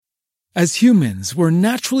As humans, we're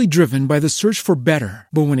naturally driven by the search for better.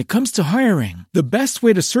 But when it comes to hiring, the best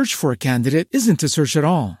way to search for a candidate isn't to search at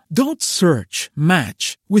all. Don't search,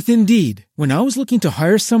 match with Indeed. When I was looking to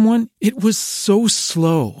hire someone, it was so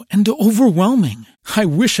slow and overwhelming. I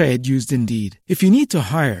wish I had used Indeed. If you need to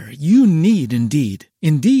hire, you need Indeed.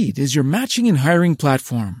 Indeed is your matching and hiring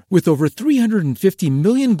platform with over 350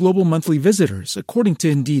 million global monthly visitors, according to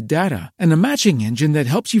Indeed data, and a matching engine that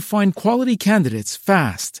helps you find quality candidates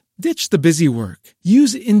fast. Ditch the busy work.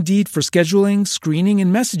 Use Indeed for scheduling, screening,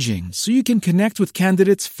 and messaging so you can connect with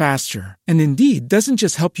candidates faster. And Indeed doesn't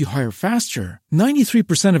just help you hire faster.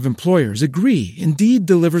 93% of employers agree Indeed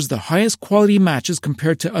delivers the highest quality matches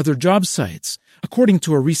compared to other job sites, according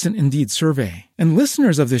to a recent Indeed survey. And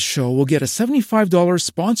listeners of this show will get a $75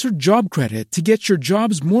 sponsored job credit to get your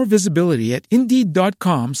jobs more visibility at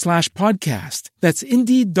Indeed.com/podcast. That's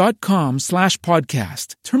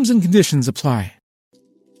Indeed.com/podcast. Terms and conditions apply.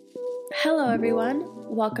 Hello everyone,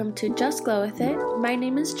 welcome to Just Glow With It. My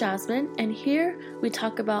name is Jasmine, and here we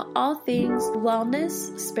talk about all things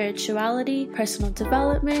wellness, spirituality, personal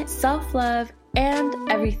development, self-love, and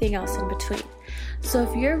everything else in between. So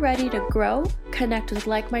if you're ready to grow, connect with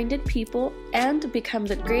like-minded people, and become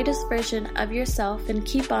the greatest version of yourself, and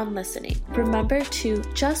keep on listening, remember to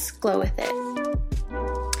just glow with it.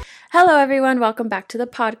 Hello everyone, welcome back to the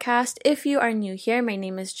podcast. If you are new here, my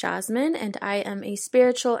name is Jasmine and I am a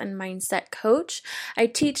spiritual and mindset coach. I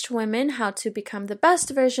teach women how to become the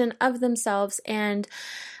best version of themselves and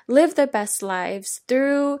live their best lives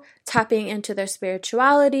through tapping into their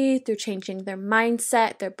spirituality, through changing their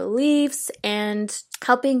mindset, their beliefs, and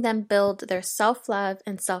helping them build their self-love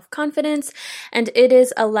and self-confidence. And it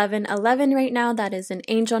is 11/11 right now. That is an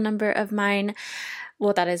angel number of mine.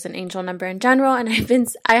 Well, that is an angel number in general, and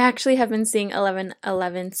I actually have been seeing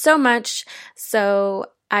 11/11 so much, so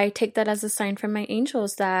I take that as a sign from my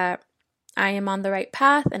angels that I am on the right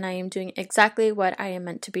path and I am doing exactly what I am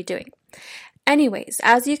meant to be doing. Anyways,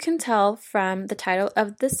 as you can tell from the title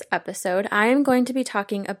of this episode, I am going to be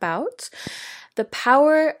talking about the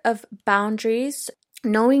power of boundaries,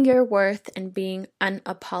 knowing your worth, and being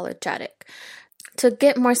unapologetic. To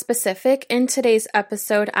get more specific, in today's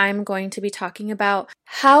episode, I'm going to be talking about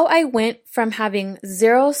how I went from having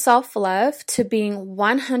zero self-love to being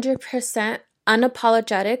 100%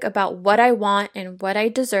 unapologetic about what I want and what I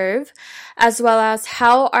deserve, as well as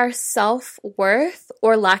how our self-worth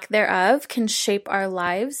or lack thereof can shape our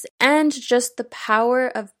lives, and just the power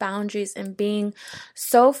of boundaries and being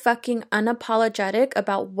so fucking unapologetic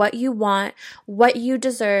about what you want, what you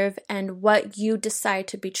deserve, and what you decide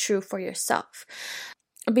to be true for yourself.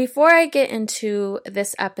 Before I get into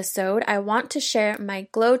this episode, I want to share my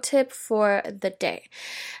glow tip for the day.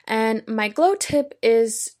 And my glow tip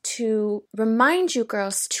is to remind you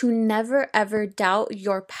girls to never ever doubt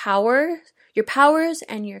your powers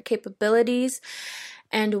and your capabilities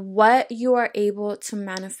and what you are able to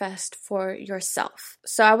manifest for yourself.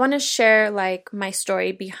 So I want to share my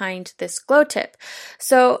story behind this glow tip.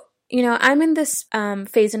 So, I'm in this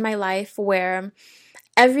phase in my life where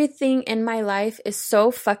everything in my life is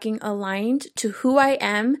so fucking aligned to who I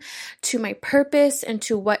am, to my purpose, and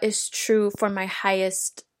to what is true for my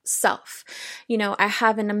highest self. I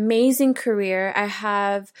have an amazing career. I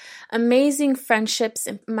have amazing friendships.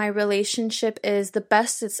 And my relationship is the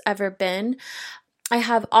best it's ever been. I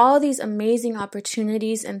have all these amazing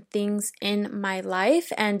opportunities and things in my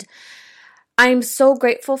life, and I'm so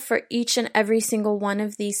grateful for each and every single one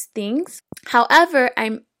of these things. However,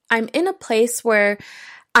 I'm in a place where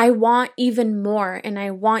I want even more and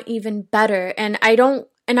I want even better, and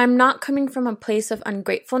I'm not coming from a place of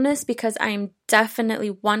ungratefulness, because I am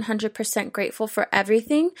definitely 100% grateful for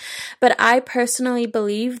everything. But I personally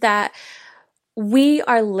believe that we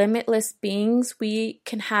are limitless beings. We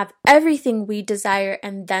can have everything we desire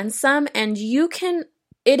and then some, and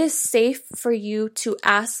it is safe for you to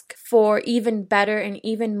ask for even better and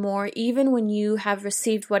even more, even when you have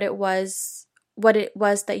received what it was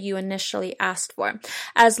that you initially asked for,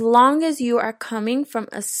 as long as you are coming from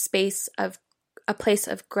a place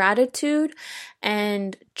of gratitude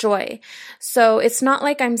and joy. So it's not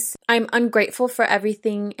like I'm ungrateful for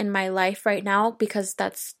everything in my life right now, because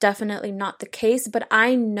that's definitely not the case, but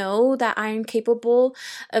I know that I am capable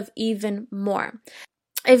of even more.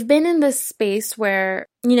 I've been in this space where,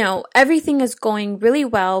 everything is going really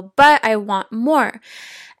well, but I want more.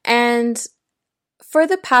 And for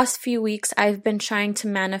the past few weeks, I've been trying to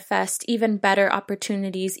manifest even better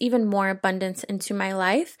opportunities, even more abundance into my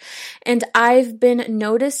life. And I've been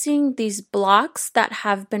noticing these blocks that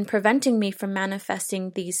have been preventing me from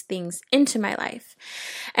manifesting these things into my life.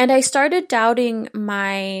 And I started doubting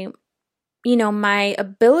my my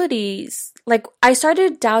abilities. Like, I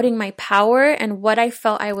started doubting my power and what I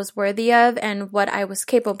felt I was worthy of and what I was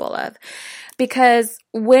capable of. Because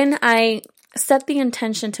when I set the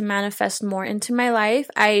intention to manifest more into my life,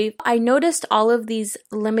 I noticed all of these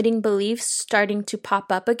limiting beliefs starting to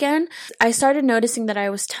pop up again. I started noticing that I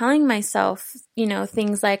was telling myself,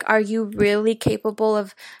 things like, are you really capable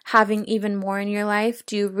of having even more in your life?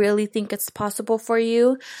 Do you really think it's possible for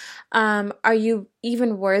you? Are you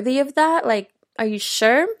even worthy of that? Like, are you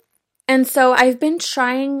sure? And so I've been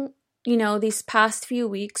trying these past few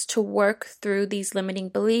weeks to work through these limiting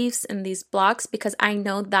beliefs and these blocks, because I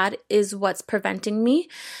know that is what's preventing me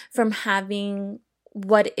from having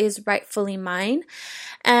what is rightfully mine.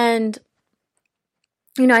 And,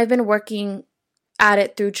 I've been working at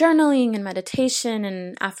it through journaling and meditation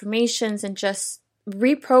and affirmations and just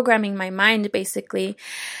reprogramming my mind, basically.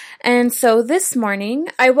 And so this morning,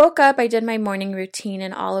 I woke up, I did my morning routine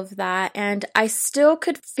and all of that, and I still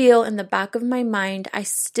could feel in the back of my mind, I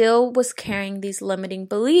still was carrying these limiting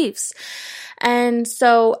beliefs. And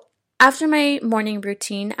so after my morning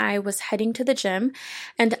routine, I was heading to the gym,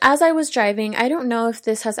 and as I was driving, I don't know if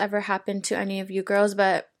this has ever happened to any of you girls,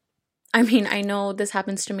 but I know this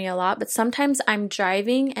happens to me a lot, but sometimes I'm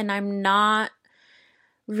driving and I'm not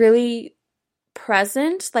really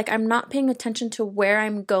present, like I'm not paying attention to where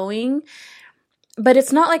I'm going, but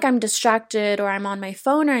it's not like I'm distracted or I'm on my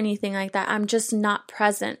phone or anything like that. I'm just not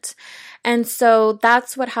present. And so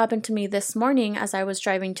that's what happened to me this morning as I was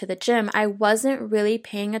driving to the gym. I wasn't really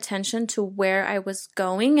paying attention to where I was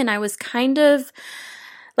going, and I was kind of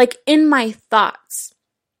like in my thoughts.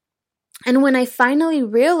 And when I finally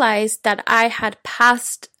realized that I had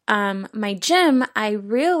passed my gym, I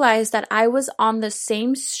realized that I was on the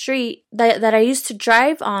same street that I used to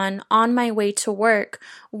drive on my way to work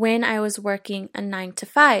when I was working a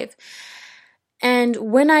 9-to-5. And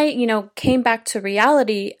when I, came back to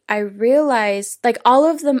reality, I realized like all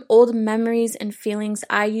of the old memories and feelings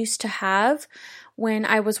I used to have when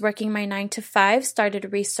I was working my 9-to-5 started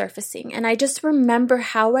resurfacing. And I just remember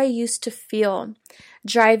how I used to feel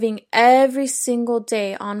driving every single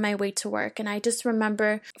day on my way to work. And I just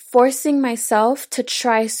remember forcing myself to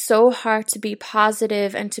try so hard to be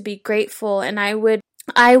positive and to be grateful. And I would,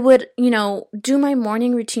 do my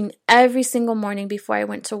morning routine every single morning before I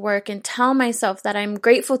went to work and tell myself that I'm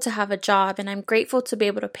grateful to have a job and I'm grateful to be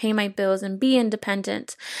able to pay my bills and be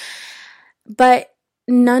independent. But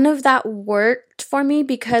none of that worked for me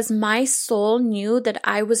because my soul knew that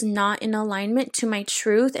I was not in alignment to my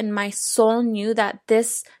truth, and my soul knew that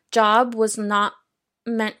this job was not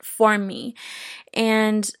meant for me.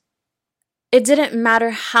 And it didn't matter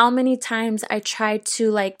how many times I tried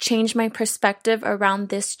to change my perspective around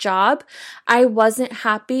this job. I wasn't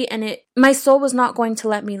happy, and my soul was not going to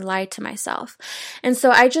let me lie to myself. And so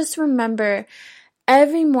I just remember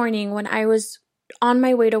every morning when I was on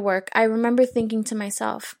my way to work, I remember thinking to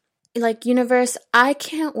myself, universe, I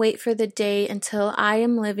can't wait for the day until I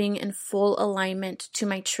am living in full alignment to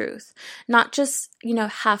my truth. Not just,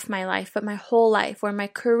 half my life, but my whole life, or my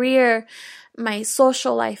career, my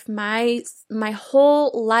social life, my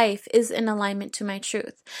whole life is in alignment to my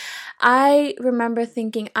truth. I remember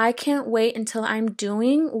thinking, I can't wait until I'm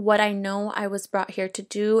doing what I know I was brought here to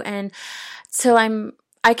do, and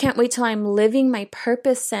I can't wait till I'm living my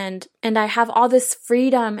purpose and I have all this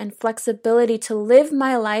freedom and flexibility to live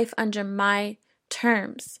my life under my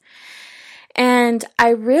terms. And I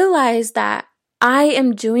realized that I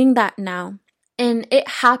am doing that now. And it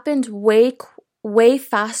happened way, way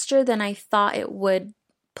faster than I thought it would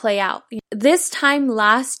play out. This time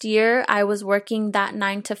last year, I was working that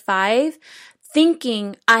 9-to-5,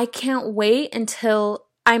 thinking I can't wait until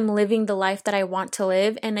I'm living the life that I want to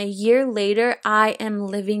live. And a year later, I am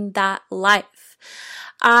living that life.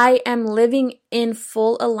 I am living in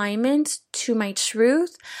full alignment to my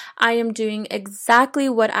truth. I am doing exactly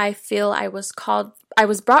what I feel I was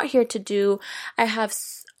brought here to do. I have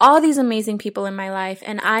all these amazing people in my life,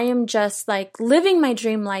 and I am just living my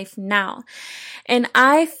dream life now. And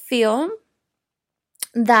I feel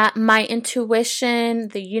that my intuition,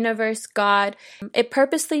 the universe, God, it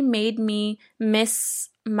purposely made me miss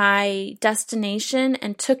my destination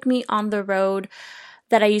and took me on the road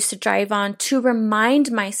that I used to drive on to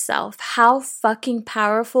remind myself how fucking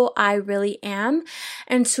powerful I really am,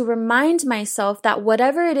 and to remind myself that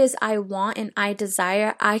whatever it is I want and I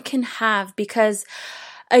desire, I can have. Because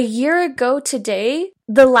a year ago today,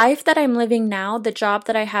 the life that I'm living now, the job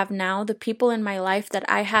that I have now, the people in my life that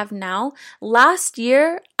I have now, last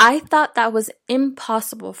year, I thought that was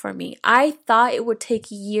impossible for me. I thought it would take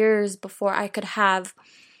years before I could have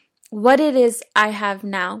what it is I have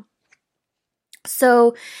now.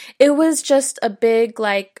 So it was just a big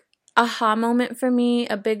like aha moment for me,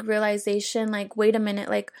 a big realization, like, wait a minute,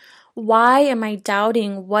 like, why am I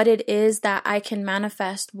doubting what it is that I can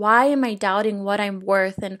manifest? Why am I doubting what I'm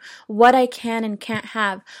worth and what I can and can't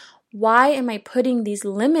have? Why am I putting these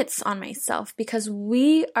limits on myself? Because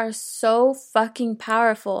we are so fucking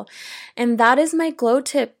powerful. And that is my glow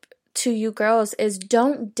tip to you girls, is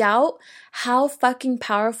don't doubt how fucking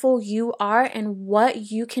powerful you are and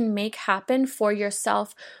what you can make happen for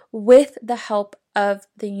yourself with the help of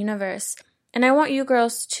the universe. And I want you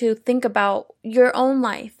girls to think about your own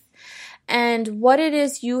life and what it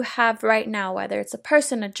is you have right now, whether it's a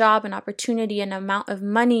person, a job, an opportunity, an amount of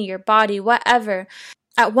money, your body, whatever.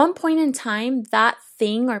 At one point in time, that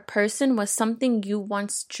thing or person was something you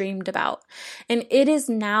once dreamed about, and it is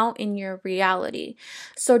now in your reality.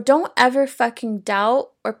 So don't ever fucking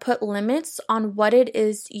doubt or put limits on what it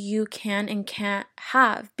is you can and can't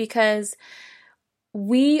have, because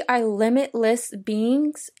we are limitless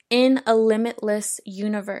beings in a limitless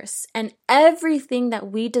universe, and everything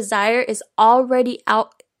that we desire is already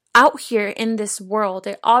out here in this world.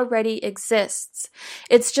 It already exists.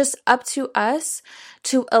 It's just up to us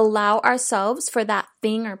to allow ourselves for that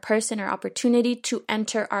thing or person or opportunity to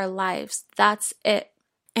enter our lives. That's it.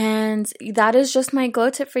 And that is just my glow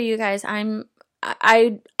tip for you guys.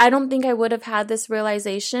 I don't think I would have had this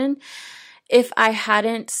realization if I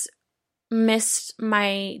hadn't missed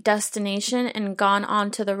my destination and gone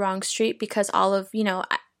onto the wrong street, because all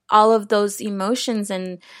of those emotions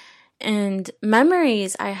and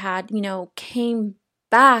memories I had, came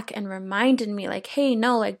back and reminded me, like, hey,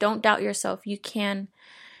 no, like, don't doubt yourself. You can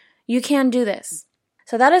do this.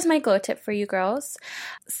 So that is my glow tip for you girls.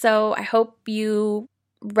 So I hope you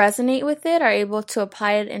resonate with it, are able to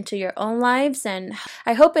apply it into your own lives, and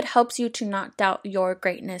I hope it helps you to not doubt your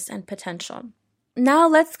greatness and potential. Now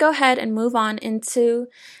let's go ahead and move on into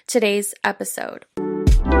today's episode.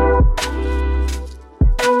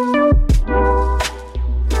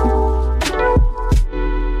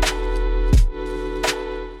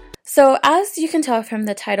 So as you can tell from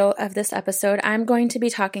the title of this episode, I'm going to be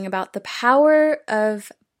talking about the power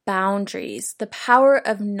of boundaries, the power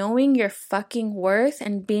of knowing your fucking worth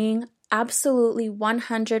and being absolutely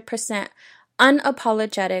 100%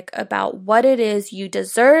 unapologetic about what it is you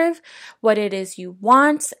deserve, what it is you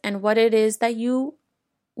want, and what it is that you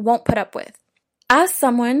won't put up with. As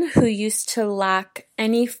someone who used to lack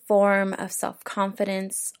any form of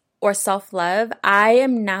self-confidence or self-love, I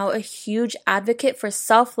am now a huge advocate for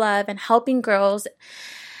self-love and helping girls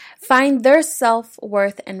find their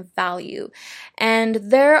self-worth and value. And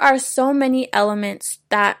there are so many elements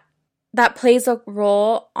that plays a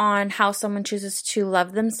role on how someone chooses to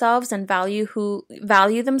love themselves and value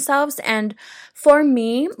themselves. And for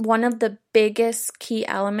me, one of the biggest key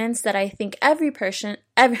elements that I think every person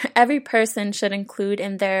should include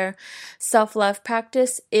in their self-love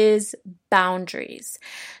practice is boundaries.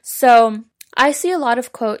 So I see a lot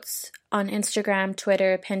of quotes on Instagram,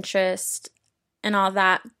 Twitter, Pinterest, and all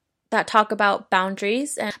that talk about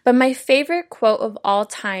boundaries. But my favorite quote of all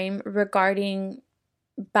time regarding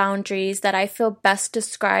boundaries that I feel best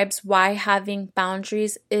describes why having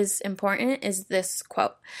boundaries is important is this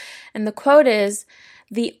quote. And the quote is,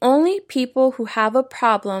 "The only people who have a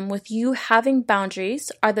problem with you having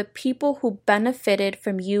boundaries are the people who benefited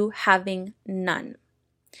from you having none."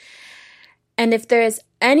 And if there is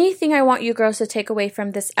anything I want you girls to take away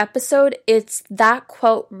from this episode, it's that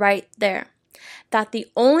quote right there. That the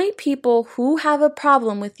only people who have a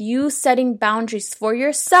problem with you setting boundaries for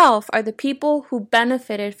yourself are the people who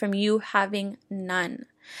benefited from you having none.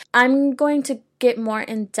 I'm going to get more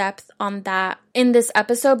in depth on that in this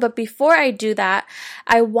episode, but before I do that,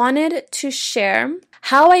 I wanted to share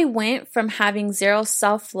how I went from having zero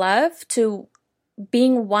self-love to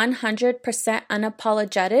being 100%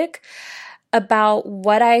 unapologetic about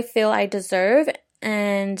what I feel I deserve,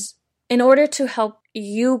 and in order to help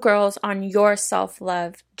you girls on your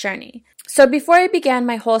self-love journey. So before I began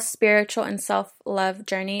my whole spiritual and self-love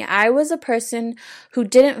journey, I was a person who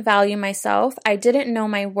didn't value myself. I didn't know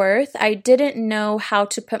my worth. I didn't know how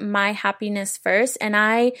to put my happiness first, and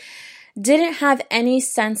I didn't have any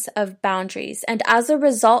sense of boundaries. And as a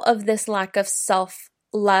result of this lack of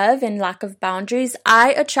self-love and lack of boundaries,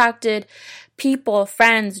 I attracted people,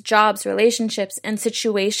 friends, jobs, relationships, and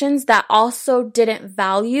situations that also didn't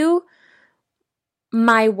value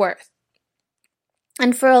my worth.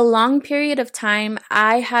 And for a long period of time,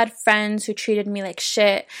 I had friends who treated me like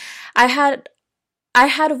shit. I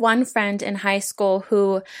had one friend in high school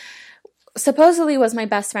who supposedly was my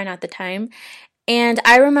best friend at the time, And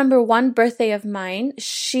I remember one birthday of mine,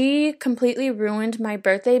 she completely ruined my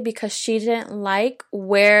birthday because she didn't like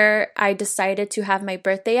where I decided to have my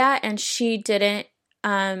birthday at, and she didn't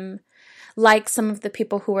like some of the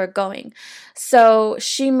people who were going. So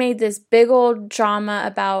she made this big old drama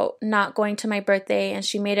about not going to my birthday, and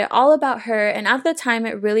she made it all about her. And at the time,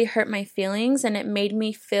 it really hurt my feelings, and it made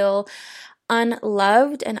me feel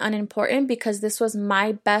unloved and unimportant because this was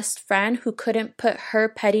my best friend who couldn't put her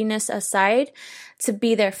pettiness aside to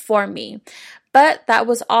be there for me. But that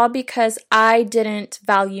was all because I didn't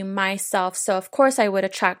value myself. So of course I would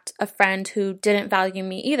attract a friend who didn't value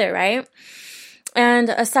me either, right? And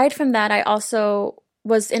aside from that, I also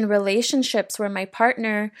was in relationships where my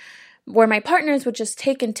partners would just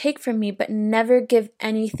take from me but never give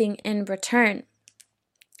anything in return.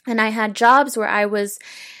 And I had jobs where I was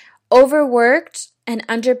overworked and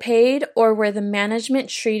underpaid, or where the management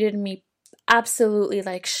treated me absolutely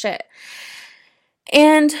like shit.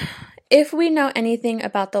 And if we know anything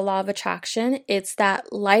about the law of attraction, it's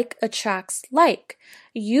that like attracts like.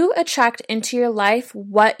 You attract into your life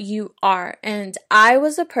what you are. And I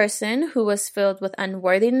was a person who was filled with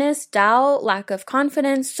unworthiness, doubt, lack of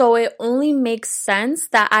confidence. So it only makes sense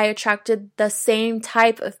that I attracted the same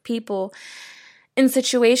type of people in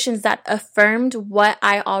situations that affirmed what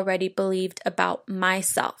I already believed about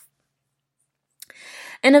myself.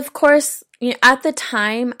 And of course, at the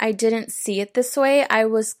time, I didn't see it this way. I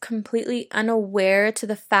was completely unaware to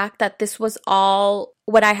the fact that this was all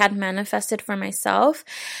what I had manifested for myself.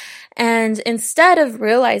 And instead of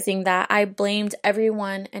realizing that, I blamed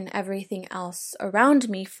everyone and everything else around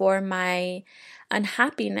me for my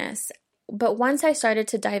unhappiness. But once I started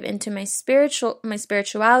to dive into my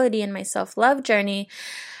spirituality and my self-love journey,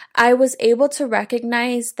 I was able to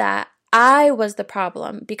recognize that I was the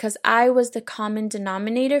problem because I was the common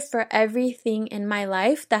denominator for everything in my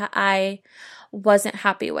life that I wasn't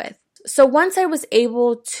happy with. So once I was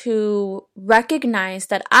able to recognize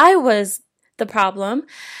that I was the problem,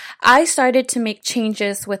 I started to make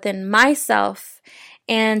changes within myself,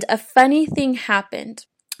 and a funny thing happened.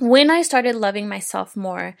 When I started loving myself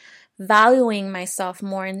more, valuing myself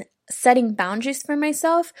more, and setting boundaries for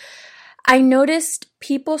myself, I noticed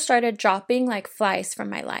people started dropping like flies from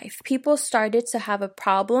my life. People started to have a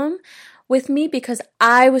problem with me because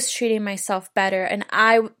I was treating myself better and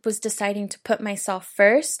I was deciding to put myself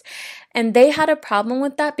first. And they had a problem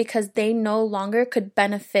with that because they no longer could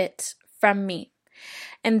benefit from me.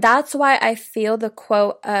 And that's why I feel the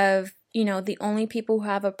quote of, the only people who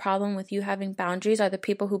have a problem with you having boundaries are the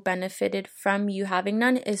people who benefited from you having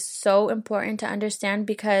none is so important to understand,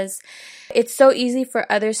 because it's so easy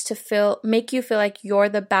for others to make you feel like you're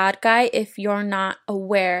the bad guy if you're not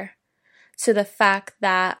aware to the fact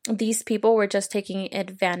that these people were just taking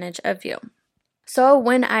advantage of you. So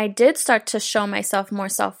when I did start to show myself more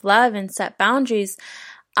self-love and set boundaries,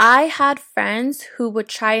 I had friends who would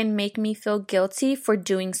try and make me feel guilty for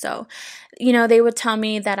doing so. They would tell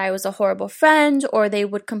me that I was a horrible friend, or they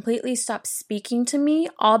would completely stop speaking to me,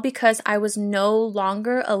 all because I was no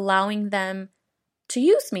longer allowing them to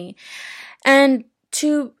use me. And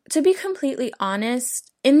to be completely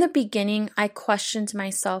honest, in the beginning, I questioned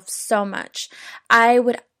myself so much. I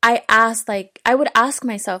would ask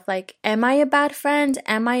myself, am I a bad friend?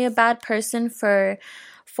 Am I a bad person for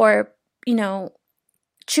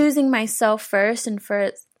choosing myself first and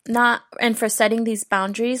for setting these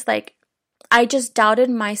boundaries? I just doubted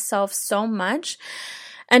myself so much.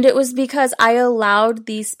 And it was because I allowed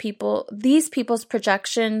these people's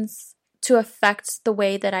projections to affect the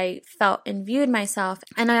way that I felt and viewed myself.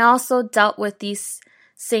 And I also dealt with these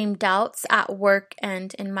same doubts at work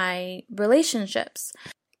and in my relationships.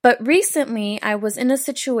 But recently, I was in a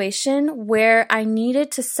situation where I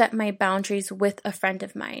needed to set my boundaries with a friend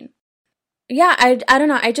of mine. Yeah, I don't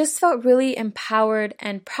know. I just felt really empowered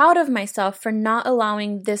and proud of myself for not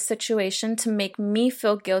allowing this situation to make me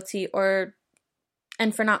feel guilty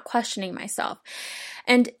and for not questioning myself.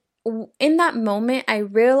 And in that moment, I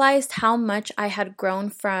realized how much I had grown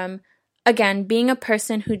from, again, being a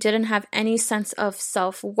person who didn't have any sense of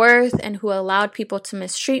self-worth and who allowed people to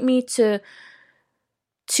mistreat me, to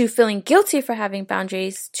feeling guilty for having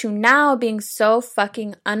boundaries, to now being so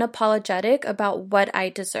fucking unapologetic about what I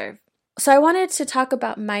deserve. So I wanted to talk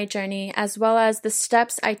about my journey as well as the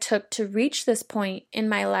steps I took to reach this point in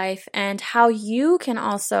my life, and how you can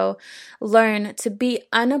also learn to be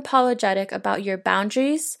unapologetic about your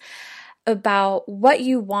boundaries, about what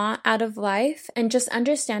you want out of life, and just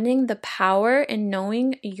understanding the power in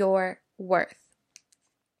knowing your worth.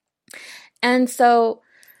 And so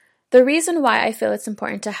the reason why I feel it's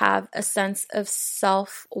important to have a sense of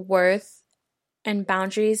self-worth and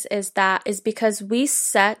boundaries is because we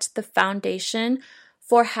set the foundation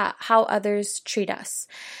for how others treat us.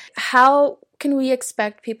 How can we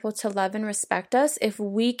expect people to love and respect us if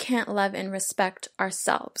we can't love and respect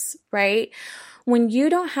ourselves, right? When you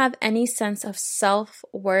don't have any sense of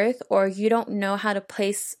self-worth, or you don't know how to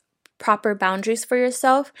place proper boundaries for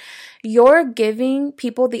yourself, you're giving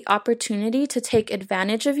people the opportunity to take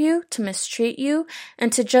advantage of you, to mistreat you,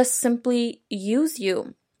 and to just simply use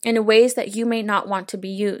you in ways that you may not want to be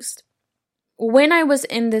used. When I was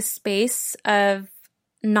in this space of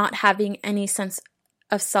not having any sense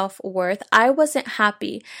of self-worth, I wasn't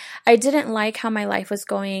happy. I didn't like how my life was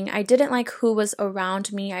going. I didn't like who was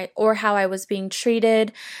around me or how I was being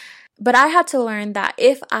treated. But I had to learn that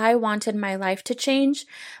if I wanted my life to change,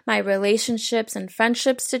 my relationships and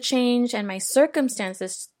friendships to change, and my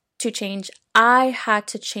circumstances to change, I had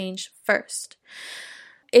to change first.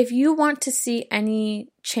 If you want to see any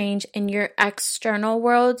change in your external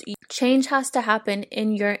world, change has to happen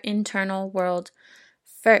in your internal world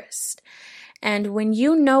first. And when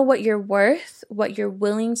you know what you're worth, what you're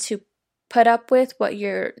willing to put up with, what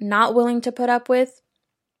you're not willing to put up with,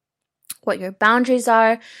 what your boundaries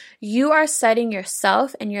are, you are setting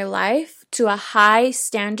yourself and your life to a high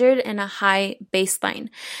standard and a high baseline.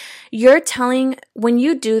 When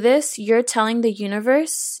you do this, you're telling the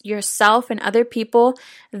universe, yourself, and other people,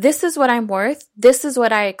 this is what I'm worth, this is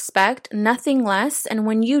what I expect, nothing less. And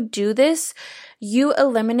when you do this, you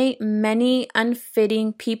eliminate many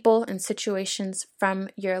unfitting people and situations from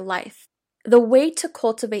your life. The way to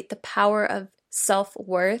cultivate the power of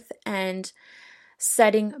self-worth and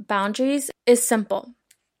setting boundaries is simple.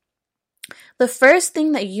 The first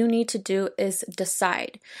thing that you need to do is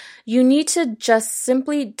decide. You need to just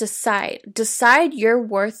simply decide. Decide you're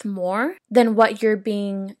worth more than what you're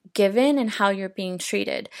being given and how you're being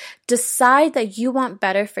treated. Decide that you want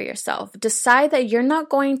better for yourself. Decide that you're not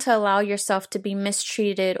going to allow yourself to be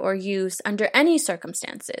mistreated or used under any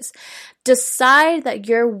circumstances. Decide that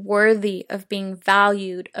you're worthy of being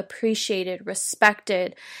valued, appreciated,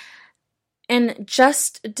 respected. And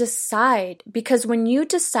just decide, because when you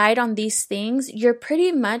decide on these things, you're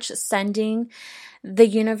pretty much sending the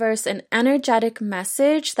universe an energetic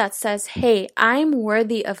message that says, hey, I'm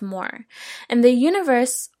worthy of more. And the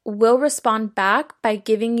universe will respond back by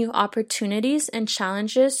giving you opportunities and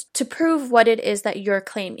challenges to prove what it is that you're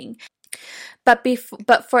claiming.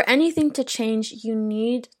 But for anything to change, you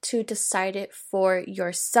need to decide it for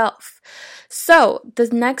yourself. So the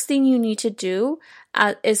next thing you need to do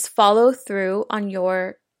is follow through on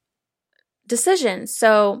your decision.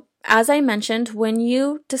 So as I mentioned, when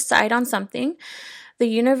you decide on something, the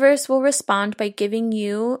universe will respond by giving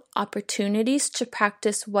you opportunities to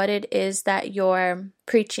practice what it is that you're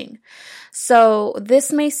preaching. So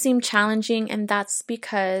this may seem challenging, and that's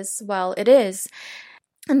because, well, it is.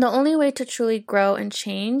 And the only way to truly grow and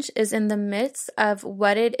change is in the midst of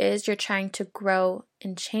what it is you're trying to grow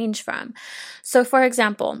and change from. So for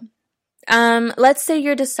example, let's say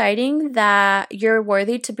you're deciding that you're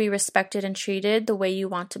worthy to be respected and treated the way you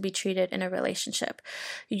want to be treated in a relationship.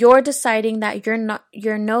 You're deciding that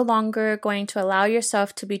you're no longer going to allow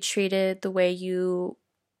yourself to be treated the way you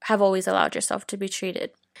have always allowed yourself to be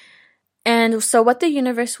treated. And so what the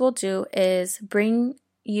universe will do is bring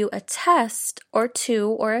you a test or two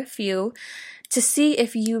or a few to see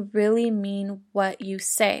if you really mean what you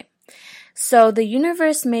say. So the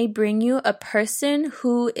universe may bring you a person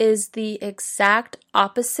who is the exact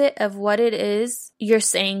opposite of what it is you're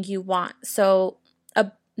saying you want. So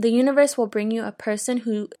the universe will bring you a person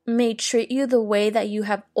who may treat you the way that you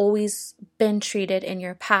have always been treated in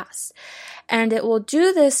your past. And it will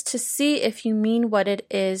do this to see if you mean what it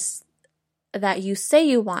is that you say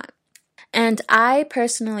you want. And I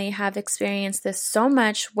personally have experienced this so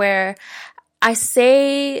much where I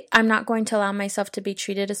say I'm not going to allow myself to be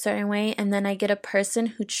treated a certain way, and then I get a person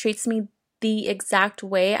who treats me the exact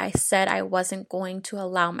way I said I wasn't going to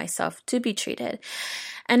allow myself to be treated.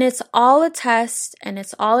 And it's all a test, and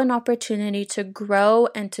it's all an opportunity to grow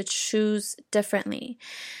and to choose differently.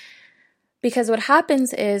 Because what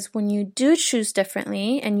happens is when you do choose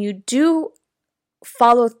differently and you do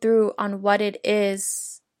follow through on what it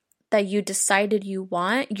is that you decided you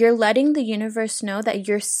want, you're letting the universe know that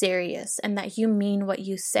you're serious and that you mean what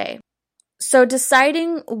you say. So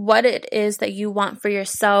deciding what it is that you want for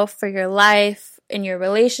yourself, for your life, in your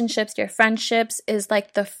relationships, your friendships, is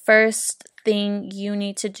like the first thing you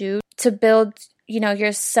need to do to build,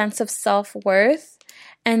 your sense of self-worth.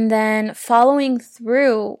 And then following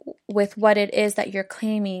through with what it is that you're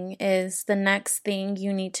claiming is the next thing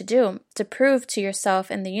you need to do to prove to yourself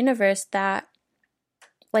and the universe that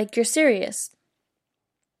you're serious.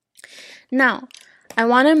 Now, I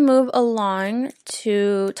want to move along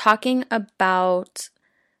to talking about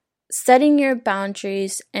setting your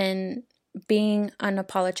boundaries and being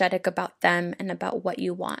unapologetic about them and about what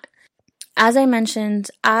you want. As I mentioned,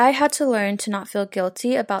 I had to learn to not feel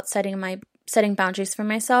guilty about setting boundaries for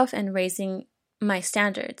myself and raising my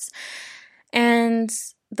standards. And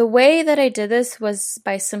the way that I did this was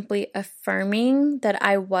by simply affirming that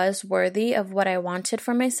I was worthy of what I wanted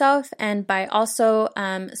for myself, and by also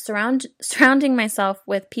surrounding myself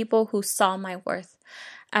with people who saw my worth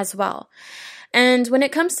as well. And when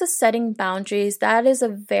it comes to setting boundaries, that is a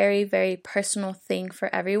very, very personal thing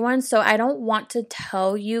for everyone. So I don't want to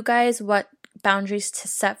tell you guys what boundaries to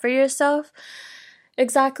set for yourself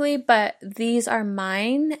exactly, but these are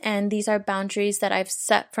mine, and these are boundaries that I've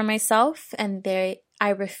set for myself, and I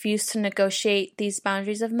refuse to negotiate these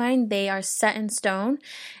boundaries of mine. They are set in stone,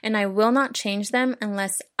 and I will not change them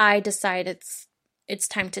unless I decide it's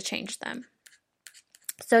time to change them.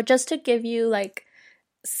 So just to give you like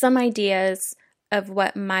some ideas of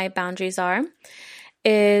what my boundaries are,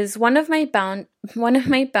 is one of my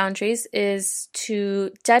boundaries is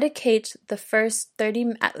to dedicate the first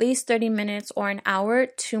at least 30 minutes or an hour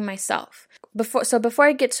to myself. Before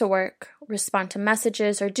I get to work, respond to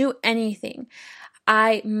messages, or do anything,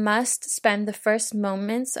 I must spend the first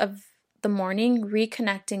moments of the morning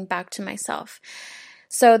reconnecting back to myself.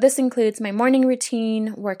 So this includes my morning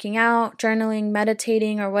routine, working out, journaling,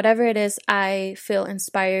 meditating, or whatever it is I feel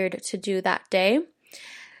inspired to do that day.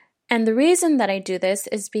 And the reason that I do this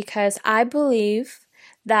is because I believe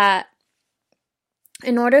that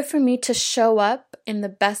in order for me to show up in the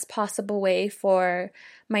best possible way for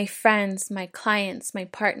my friends, my clients, my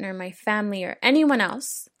partner, my family, or anyone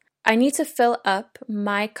else, I need to fill up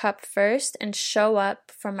my cup first and show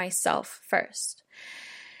up for myself first.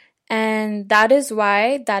 And that is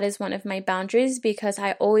why that is one of my boundaries, because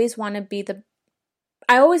I always want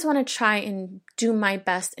to try and do my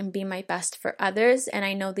best and be my best for others. And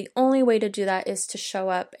I know the only way to do that is to show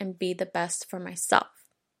up and be the best for myself.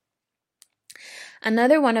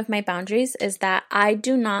 Another one of my boundaries is that I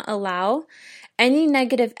do not allow any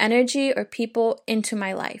negative energy or people into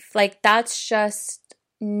my life. Like that's just,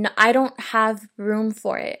 I don't have room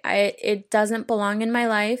for it. It doesn't belong in my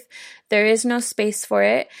life. There is no space for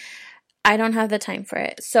it. I don't have the time for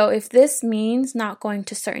it. So if this means not going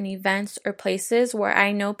to certain events or places where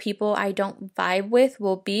I know people I don't vibe with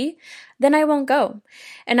will be, then I won't go.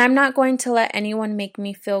 And I'm not going to let anyone make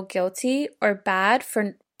me feel guilty or bad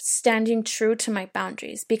for standing true to my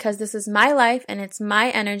boundaries, because this is my life and it's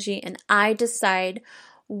my energy and I decide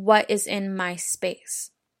what is in my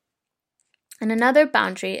space. And another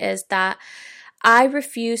boundary is that I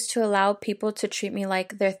refuse to allow people to treat me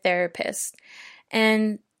like their therapist.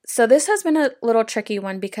 And so this has been a little tricky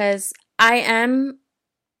one, because I am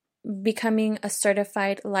becoming a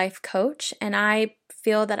certified life coach, and I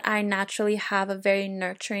feel that I naturally have a very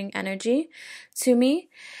nurturing energy to me.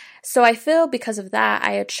 So I feel because of that,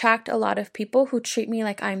 I attract a lot of people who treat me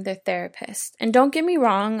like I'm their therapist. And don't get me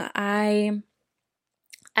wrong, I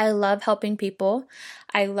love helping people.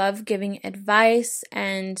 I love giving advice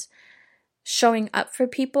and showing up for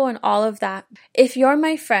people and all of that. If you're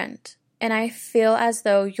my friend and I feel as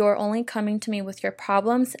though you're only coming to me with your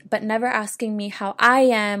problems, but never asking me how I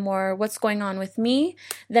am or what's going on with me,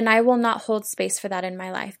 then I will not hold space for that in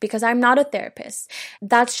my life, because I'm not a therapist.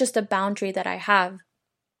 That's just a boundary that I have.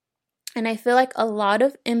 And I feel like a lot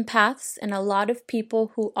of empaths and a lot of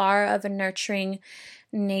people who are of a nurturing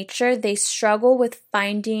nature, they struggle with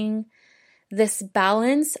finding this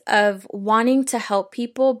balance of wanting to help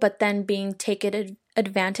people, but then being taken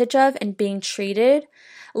advantage of and being treated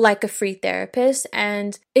like a free therapist.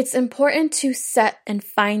 And it's important to set and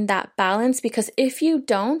find that balance, because if you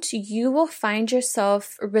don't, you will find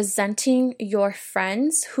yourself resenting your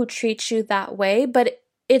friends who treat you that way. But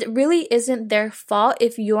it really isn't their fault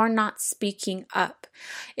if you're not speaking up.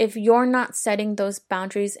 If you're not setting those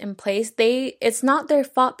boundaries in place, it's not their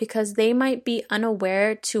fault, because they might be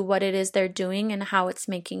unaware to what it is they're doing and how it's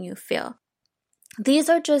making you feel. These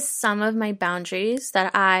are just some of my boundaries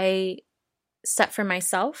that I set for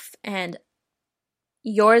myself, and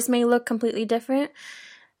yours may look completely different.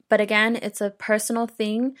 But again, it's a personal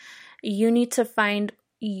thing. You need to find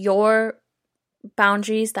your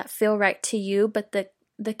boundaries that feel right to you. But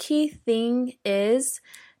the key thing is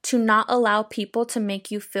to not allow people to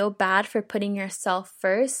make you feel bad for putting yourself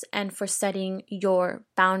first and for setting your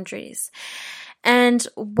boundaries. And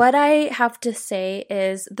what I have to say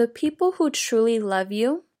is, the people who truly love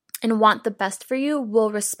you and want the best for you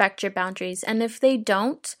will respect your boundaries. And if they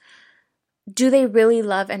don't, do they really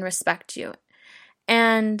love and respect you?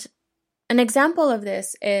 And An example of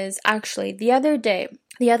this is actually the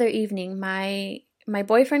other evening, my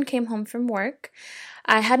boyfriend came home from work.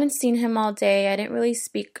 I hadn't seen him all day. I didn't really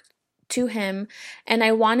speak to him, and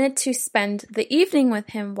I wanted to spend the evening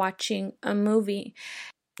with him watching a movie.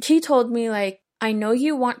 He told me, like, I know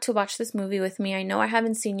you want to watch this movie with me. I know I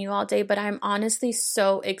haven't seen you all day, but I'm honestly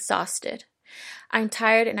so exhausted. I'm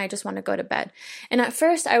tired and I just want to go to bed. And at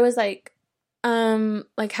first I was like,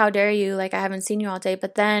 how dare you? Like, I haven't seen you all day.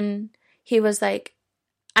 But then he was like,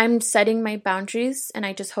 I'm setting my boundaries and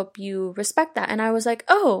I just hope you respect that. And I was like,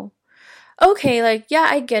 oh, okay, like, yeah,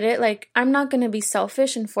 I get it. Like, I'm not going to be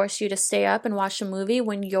selfish and force you to stay up and watch a movie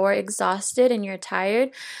when you're exhausted and you're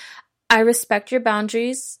tired. I respect your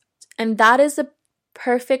boundaries. And that is a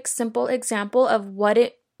perfect, simple example of what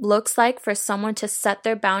it looks like for someone to set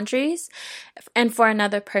their boundaries and for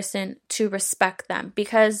another person to respect them.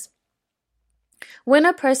 Because when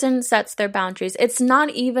a person sets their boundaries, it's not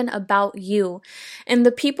even about you. And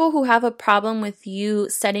the people who have a problem with you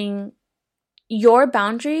setting your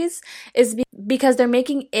boundaries is because they're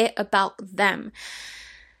making it about them.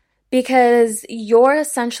 Because you're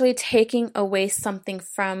essentially taking away something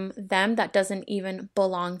from them that doesn't even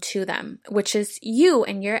belong to them, which is you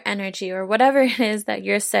and your energy or whatever it is that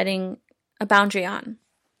you're setting a boundary on.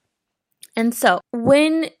 And so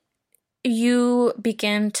when you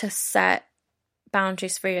begin to set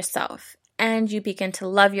boundaries for yourself and you begin to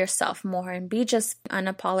love yourself more and be just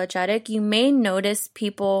unapologetic, you may notice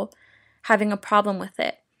people having a problem with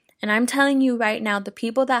it. And I'm telling you right now, the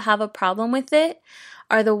people that have a problem with it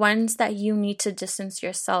are the ones that you need to distance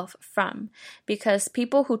yourself from. Because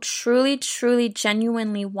people who truly, truly,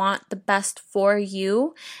 genuinely want the best for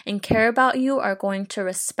you and care about you are going to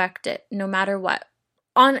respect it no matter what.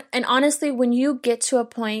 And honestly, when you get to a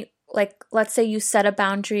point, like, let's say you set a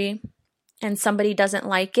boundary and somebody doesn't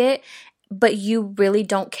like it, but you really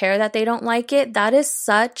don't care that they don't like it, that is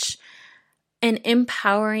such an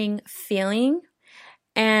empowering feeling.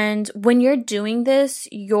 And when you're doing this,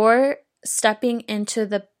 you're stepping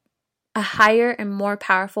into a higher and more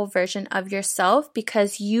powerful version of yourself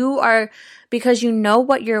because you know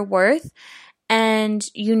what you're worth and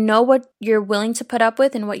you know what you're willing to put up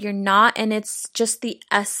with and what you're not. And it's just the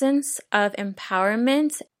essence of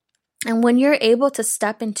empowerment. And when you're able to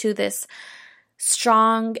step into this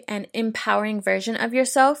strong and empowering version of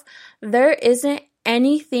yourself, there isn't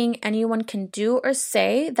anything anyone can do or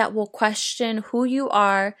say that will question who you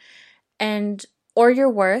are or your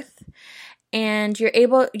worth. And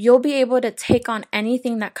you'll be able to take on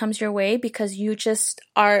anything that comes your way because you just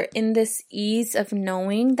are in this ease of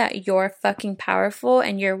knowing that you're fucking powerful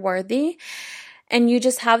and you're worthy. And you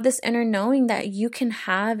just have this inner knowing that you can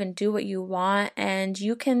have and do what you want, and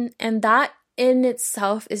that in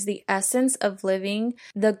itself is the essence of living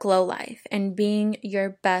the glow life and being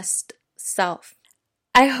your best self.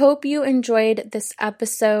 I hope you enjoyed this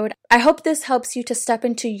episode. I hope this helps you to step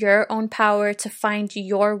into your own power, to find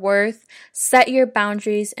your worth, set your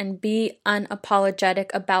boundaries, and be unapologetic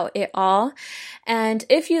about it all. And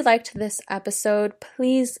if you liked this episode,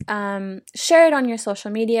 please share it on your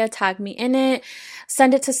social media, tag me in it,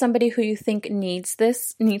 send it to somebody who you think needs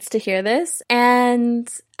to hear this. And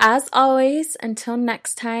as always, until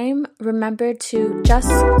next time, remember to just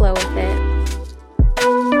glow with it.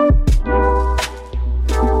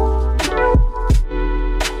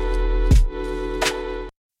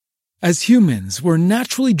 As humans, we're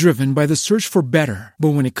naturally driven by the search for better.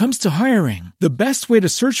 But when it comes to hiring, the best way to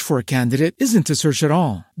search for a candidate isn't to search at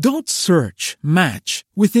all. Don't search, match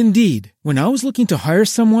with Indeed. When I was looking to hire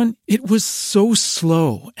someone, it was so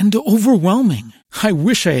slow and overwhelming. I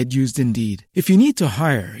wish I had used Indeed. If you need to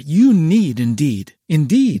hire, you need Indeed.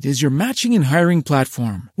 Indeed is your matching and hiring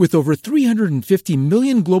platform with over 350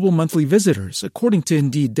 million global monthly visitors, according to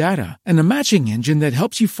Indeed data, and a matching engine that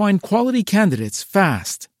helps you find quality candidates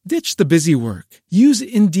fast. Ditch the busy work. Use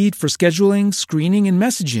Indeed for scheduling, screening, and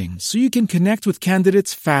messaging so you can connect with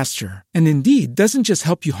candidates faster. And Indeed doesn't just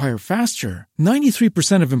help you hire faster.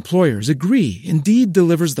 93% of employers agree Indeed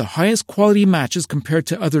delivers the highest quality matches compared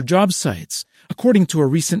to other job sites, according to a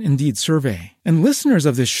recent Indeed survey. And listeners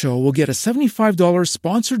of this show will get a $75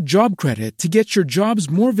 sponsored job credit to get your jobs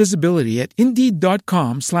more visibility at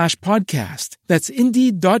Indeed.com/podcast. That's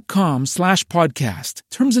Indeed.com/podcast.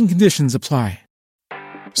 Terms and conditions apply.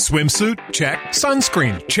 Swimsuit? Check.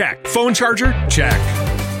 Sunscreen? Check. Phone charger? Check.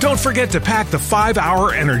 Don't forget to pack the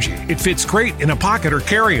 5-Hour Energy. It fits great in a pocket or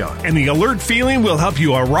carry-on, and the alert feeling will help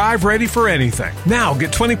you arrive ready for anything. Now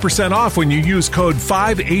get 20% off when you use code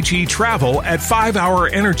 5HETRAVEL at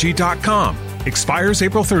 5hourenergy.com. Expires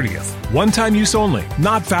April 30th. One-time use only.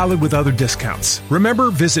 Not valid with other discounts. Remember,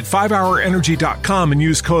 visit 5hourenergy.com and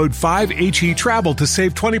use code 5HETRAVEL to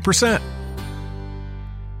save 20%.